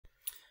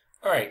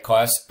All right,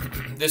 class.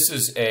 This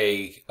is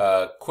a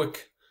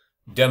quick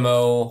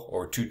demo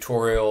or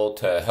tutorial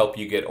to help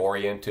you get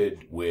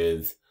oriented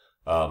with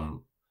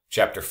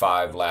Chapter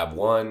 5, Lab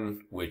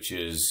 1, which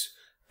is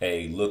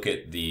a look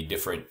at the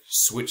different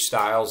switch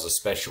styles,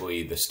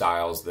 especially the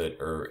styles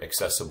that are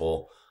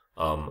accessible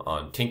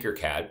on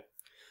Tinkercad.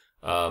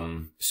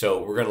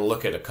 So we're going to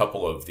look at a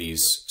couple of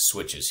these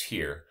switches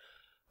here.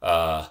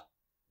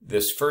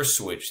 This first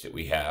switch that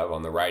we have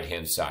on the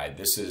right-hand side,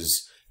 this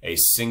is a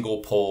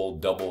single pole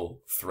double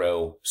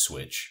throw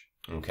switch.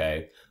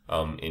 Okay.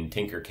 In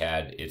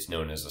Tinkercad, it's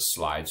known as a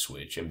slide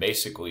switch. And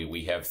basically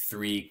we have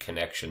three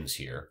connections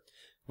here.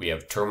 We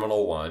have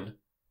terminal 1,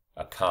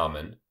 a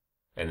common,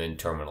 and then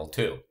terminal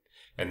 2.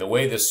 And the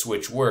way this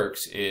switch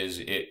works is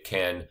it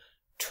can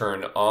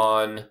turn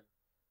on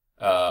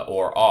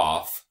or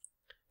off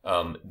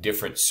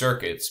different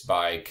circuits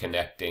by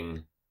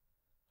connecting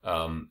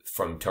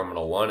from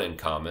terminal 1 in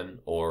common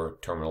or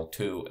terminal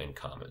 2 in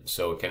common.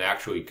 So it can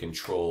actually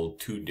control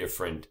two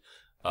different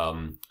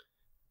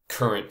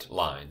current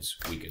lines,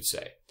 we could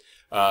say.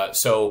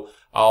 So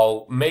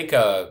I'll make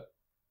a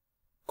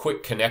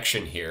quick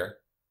connection here,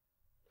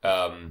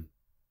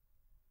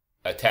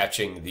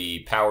 attaching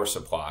the power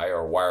supply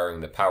or wiring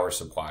the power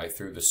supply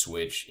through the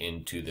switch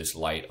into this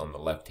light on the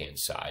left-hand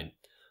side.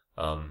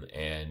 To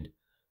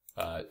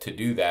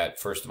do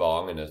that, first of all,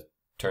 I'm going to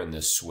turn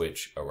this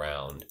switch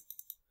around.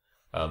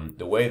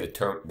 The way that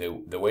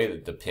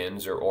the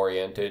pins are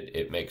oriented,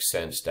 it makes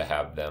sense to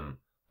have them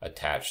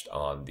attached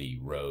on the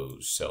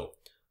rows. So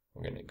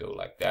we're going to go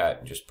like that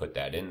and just put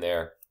that in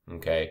there.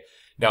 Okay.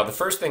 Now the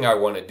first thing I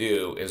want to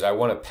do is I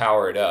want to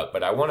power it up,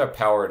 but I want to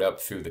power it up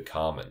through the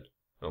common.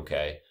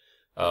 Okay.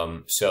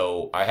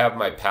 So I have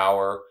my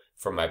power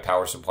from my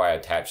power supply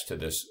attached to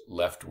this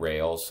left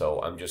rail.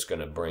 So I'm just going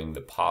to bring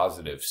the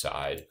positive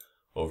side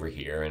over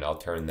here, and I'll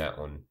turn that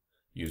one,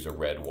 use a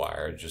red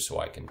wire just so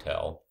I can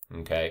tell.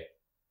 Okay.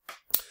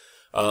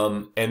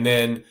 And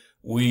then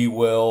we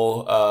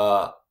will,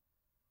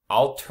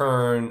 I'll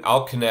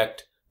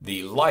connect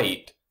the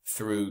light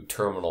through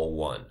terminal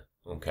 1.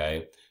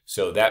 Okay.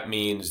 So that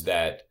means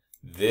that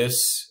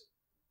this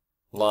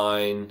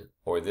line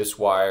or this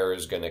wire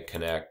is going to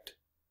connect.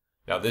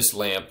 Now this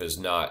lamp is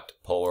not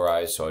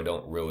polarized, so I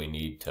don't really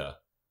need to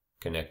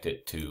connect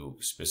it to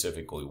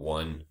specifically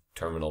one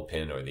terminal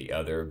pin or the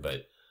other,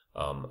 but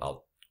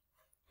I'll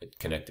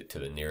connect it to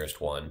the nearest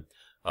one.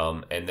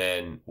 And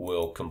then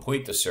we'll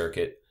complete the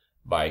circuit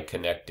by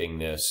connecting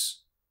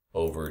this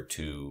over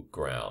to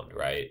ground,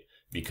 right?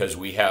 Because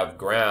we have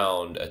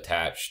ground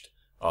attached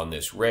on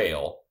this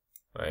rail,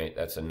 right?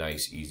 That's a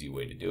nice, easy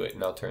way to do it.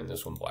 And I'll turn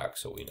this one black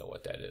so we know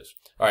what that is.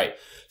 All right.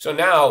 So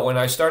now when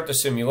I start the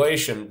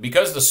simulation,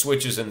 because the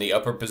switch is in the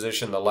upper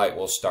position, the light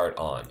will start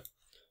on.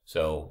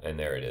 So, and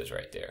there it is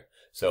right there.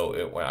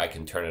 So when I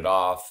can turn it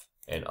off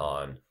and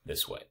on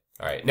this way.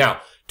 All right.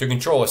 Now to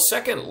control a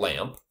second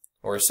lamp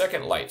or a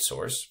second light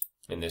source,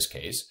 in this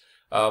case,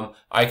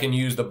 I can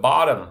use the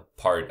bottom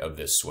part of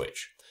this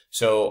switch.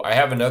 So I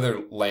have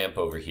another lamp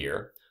over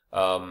here.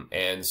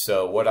 And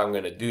so what I'm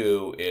going to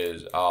do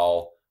is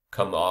I'll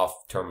come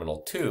off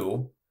terminal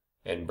 2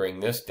 and bring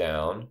this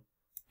down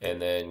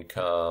and then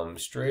come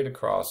straight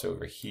across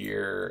over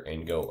here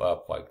and go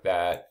up like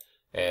that.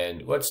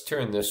 And let's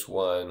turn this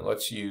one,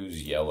 let's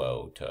use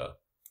yellow to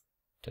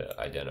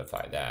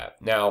identify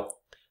that. Now,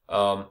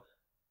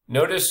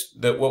 notice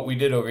that what we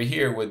did over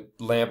here with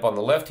lamp on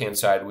the left-hand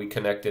side, we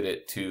connected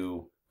it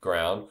to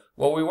ground.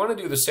 Well, we want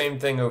to do the same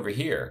thing over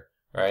here,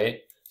 right?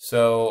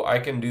 So I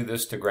can do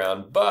this to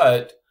ground,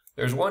 but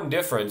there's one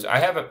difference. I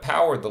haven't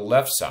powered the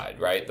left side,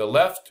 right? The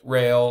left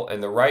rail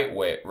and the right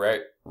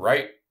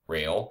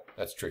rail,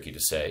 that's tricky to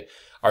say,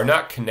 are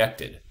not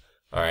connected,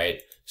 all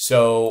right?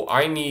 So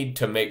I need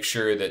to make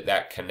sure that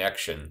that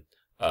connection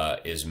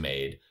is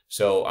made.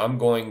 So I'm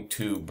going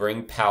to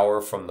bring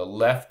power from the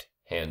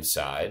left-hand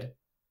side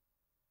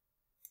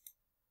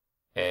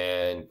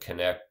and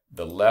connect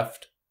the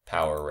left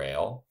power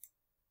rail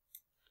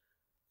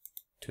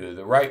to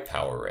the right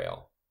power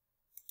rail.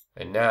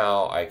 And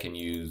now I can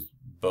use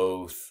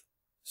both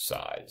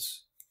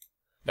sides.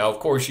 Now, of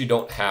course, you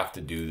don't have to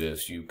do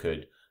this. You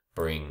could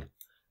bring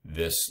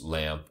this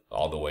lamp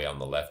all the way on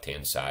the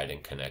left-hand side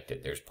and connect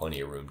it. There's plenty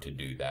of room to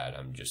do that.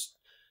 I'm just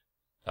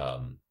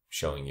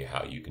showing you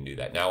how you can do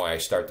that. Now, when I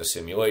start the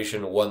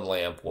simulation, one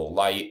lamp will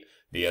light,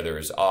 the other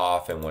is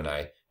off, and when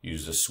I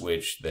use the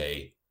switch,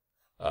 they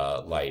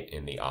light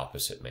in the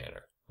opposite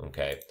manner.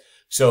 Okay,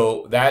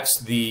 so that's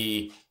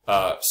the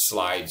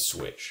slide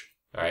switch.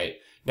 All right.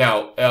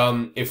 Now,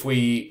 if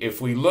we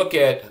look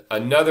at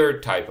another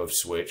type of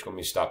switch, let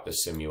me stop the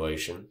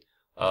simulation.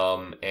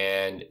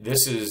 And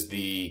this is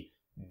the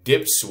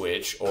dip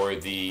switch or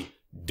the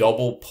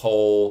double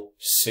pole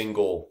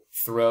single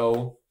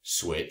throw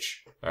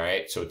switch. All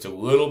right. So it's a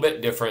little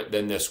bit different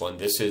than this one.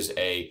 This is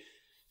a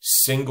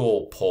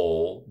single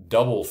pole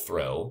double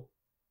throw.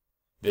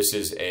 This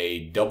is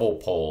a double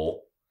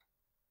pole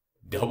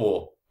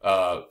double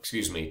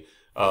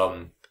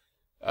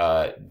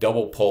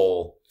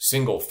pole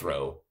single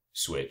throw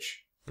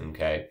switch.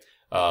 Okay.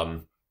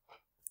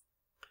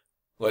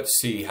 let's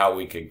see how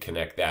we could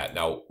connect that.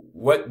 Now,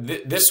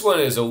 this one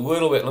is a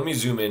little bit, let me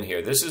zoom in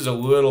here. This is a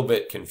little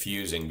bit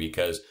confusing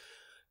because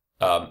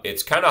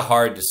it's kind of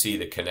hard to see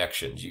the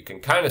connections. You can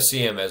kind of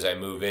see them as I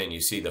move in.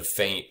 You see the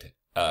faint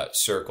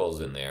circles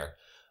in there.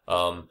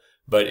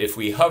 But if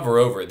we hover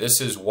over,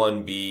 this is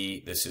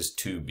 1B, this is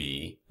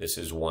 2B, this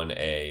is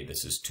 1A,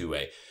 this is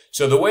 2A.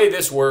 So the way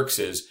this works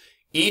is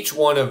each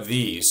one of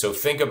these, so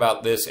think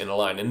about this in a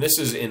line, and this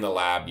is in the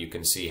lab, you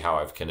can see how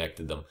I've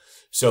connected them.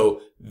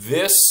 So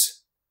this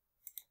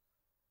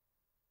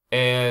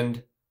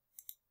and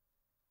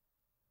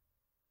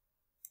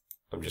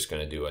I'm just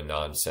going to do a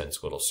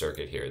nonsense little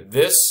circuit here.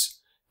 This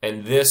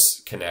and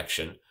this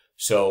connection,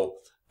 so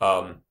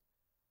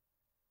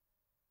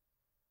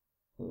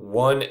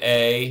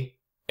 1A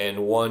and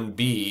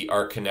 1B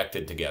are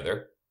connected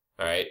together,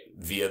 all right,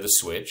 via the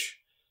switch,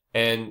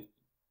 and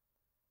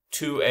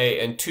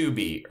 2A and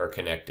 2B are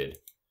connected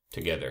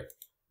together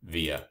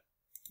via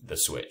the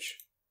switch.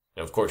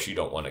 Now, of course, you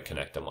don't want to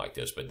connect them like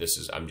this, but this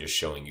is, I'm just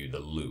showing you the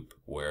loop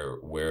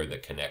where the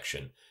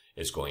connection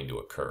is going to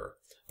occur.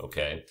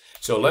 Okay,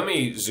 so let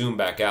me zoom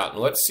back out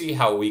and let's see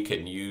how we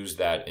can use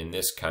that in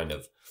this kind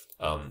of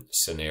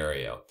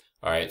scenario.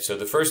 All right, so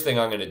the first thing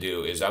I'm going to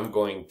do is I'm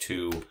going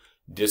to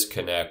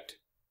disconnect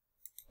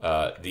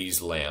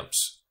these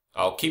lamps.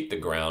 I'll keep the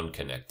ground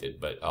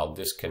connected, but I'll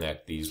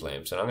disconnect these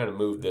lamps, and I'm going to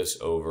move this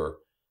over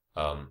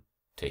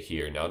to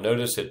here. Now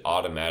notice it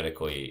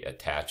automatically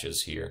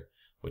attaches here,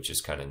 which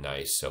is kind of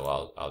nice,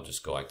 so I'll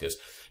just go like this.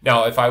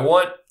 Now if I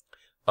want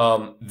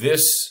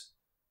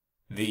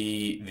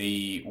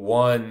the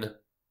one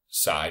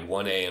side,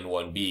 1A and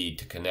 1B,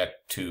 to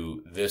connect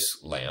to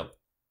this lamp,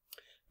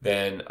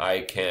 then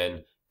I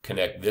can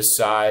connect this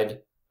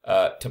side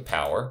to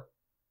power,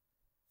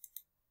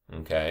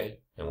 okay,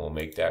 and we'll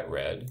make that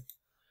red.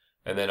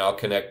 And then I'll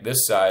connect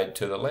this side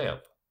to the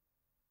lamp.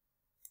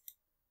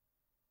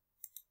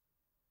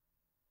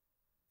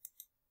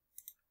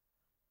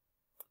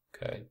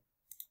 Okay.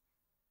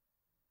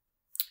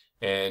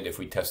 And if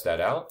we test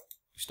that out,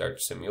 start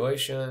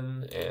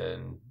simulation,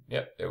 and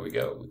yep, there we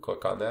go. We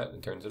click on that and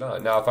it turns it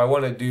on. Now, if I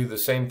want to do the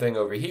same thing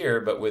over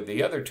here, but with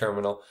the other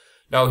terminal,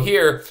 now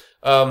here,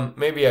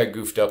 maybe I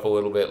goofed up a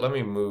little bit. Let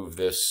me move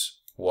this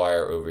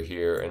wire over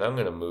here, and I'm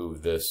going to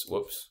move this,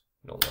 whoops,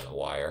 don't want a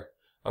wire.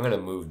 I'm going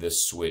to move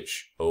this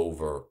switch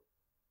over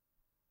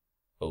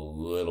a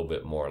little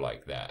bit more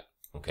like that.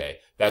 Okay,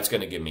 that's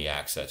going to give me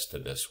access to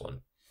this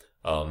one.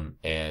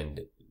 And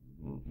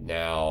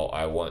now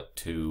I want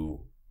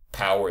to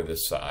power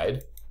this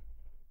side,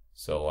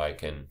 so I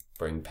can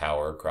bring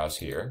power across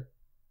here.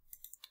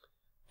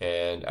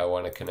 And I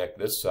want to connect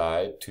this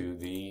side to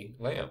the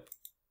lamp.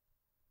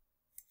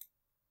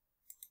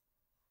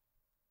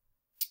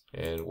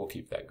 And we'll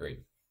keep that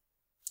green.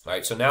 All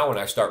right, so now when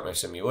I start my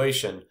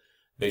simulation,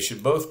 they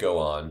should both go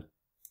on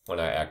when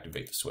I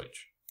activate the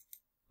switch.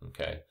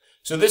 Okay,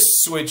 so this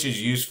switch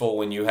is useful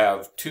when you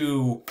have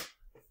two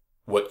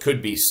what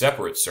could be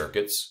separate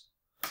circuits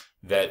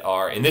that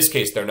are, in this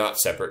case, they're not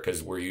separate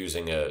because we're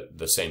using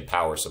the same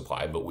power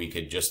supply, but we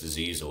could just as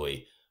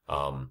easily,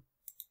 you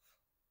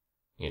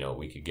know,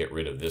 we could get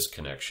rid of this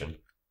connection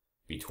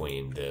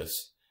between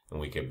this, and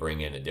we could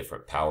bring in a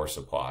different power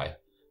supply.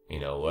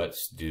 You know,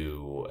 let's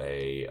do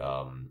a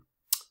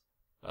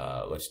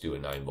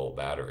 9-volt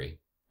battery.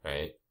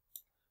 Right?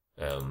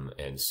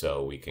 And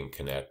so we can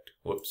connect,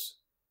 whoops,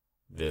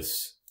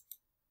 this,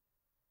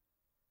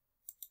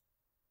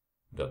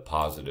 the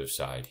positive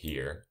side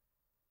here,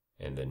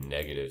 and the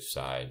negative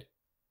side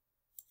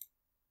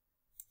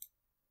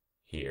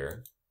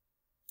here.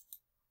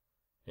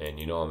 And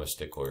you know I'm a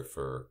stickler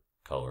for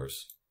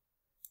colors.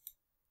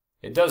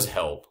 It does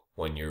help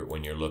when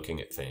you're looking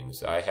at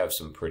things. I have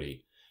some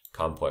pretty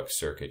complex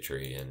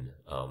circuitry, and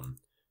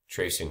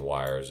tracing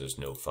wires is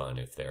no fun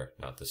if they're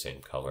not the same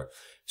color.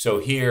 So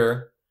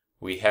here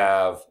we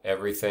have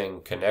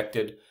everything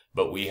connected,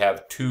 but we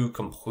have two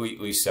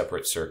completely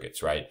separate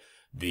circuits, right?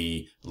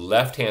 The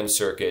left-hand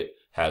circuit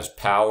has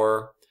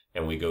power,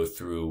 and we go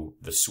through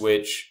the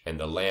switch and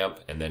the lamp,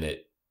 and then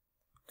it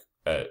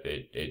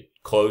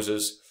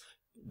closes.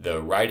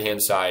 The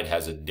right-hand side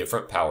has a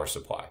different power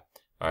supply.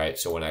 All right,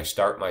 so when I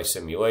start my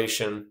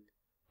simulation,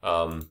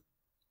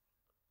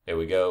 there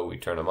we go. We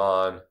turn them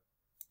on,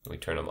 we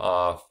turn them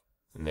off.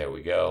 And there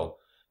we go.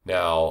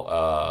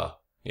 Now,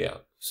 yeah,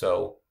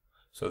 so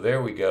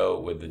there we go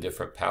with the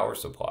different power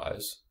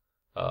supplies.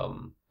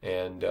 And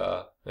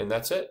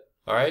that's it.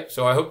 All right,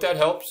 so I hope that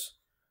helps.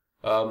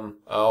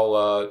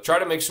 I'll try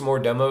to make some more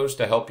demos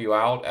to help you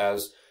out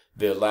as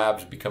the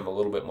labs become a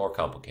little bit more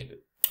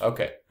complicated.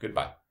 Okay,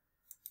 goodbye.